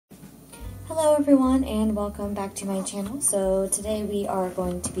Hello everyone and welcome back to my channel. So today we are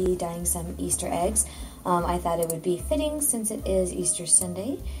going to be dyeing some Easter eggs. I thought it would be fitting since it is Easter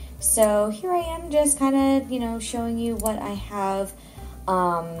Sunday. So here I am just kind of, showing you what I have,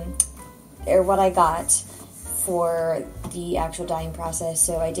 or what I got for the actual dyeing process.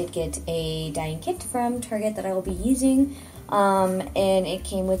 So I did get a dyeing kit from Target that I will be using. And it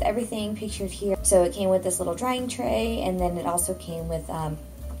came with everything pictured here. So it came with this little drying tray, and then it also came with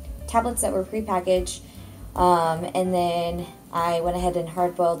tablets that were prepackaged, and then I went ahead and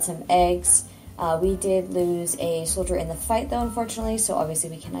hard-boiled some eggs. We did lose a soldier in the fight though, unfortunately, so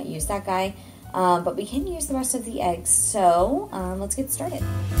obviously we cannot use that guy, but we can use the rest of the eggs. So let's get started.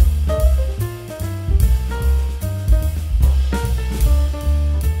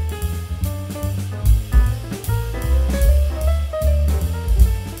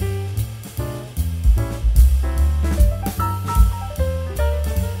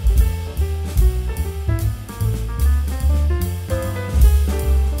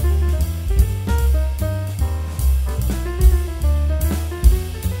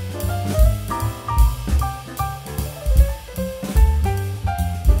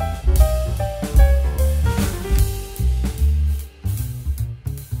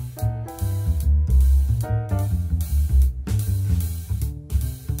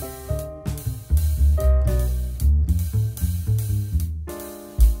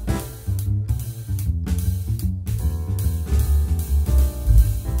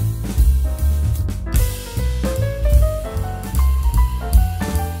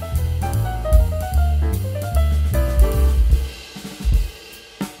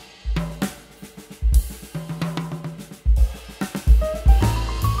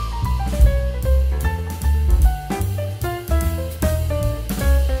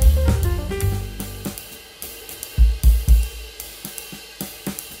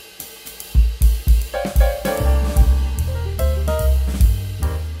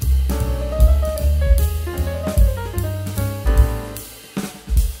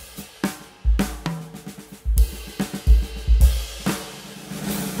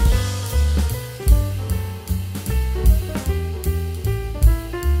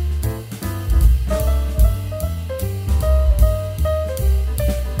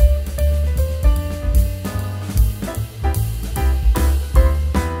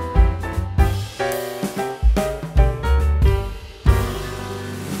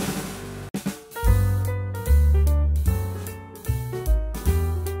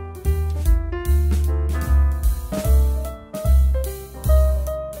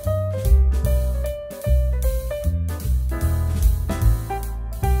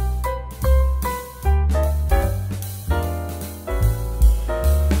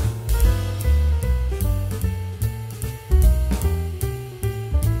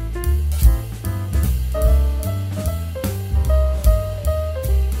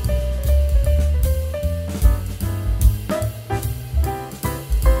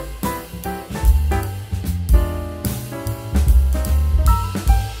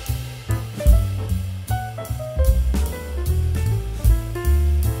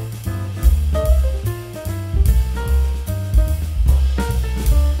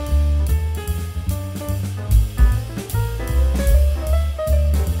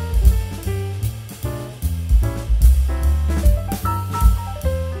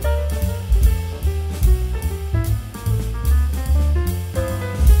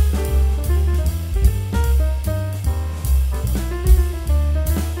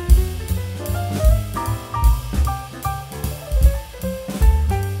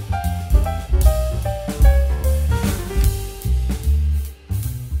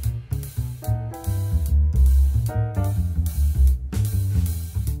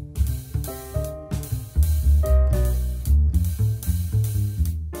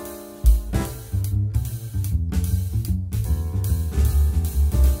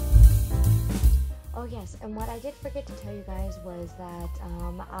 Oh yes, and what I did forget to tell you guys was that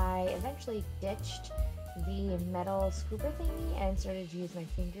I eventually ditched the metal scooper thingy and started to use my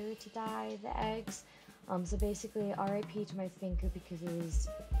finger to dye the eggs. So basically, RIP to my finger because it is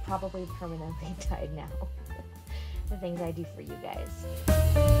probably permanently dyed now. The things I do for you guys.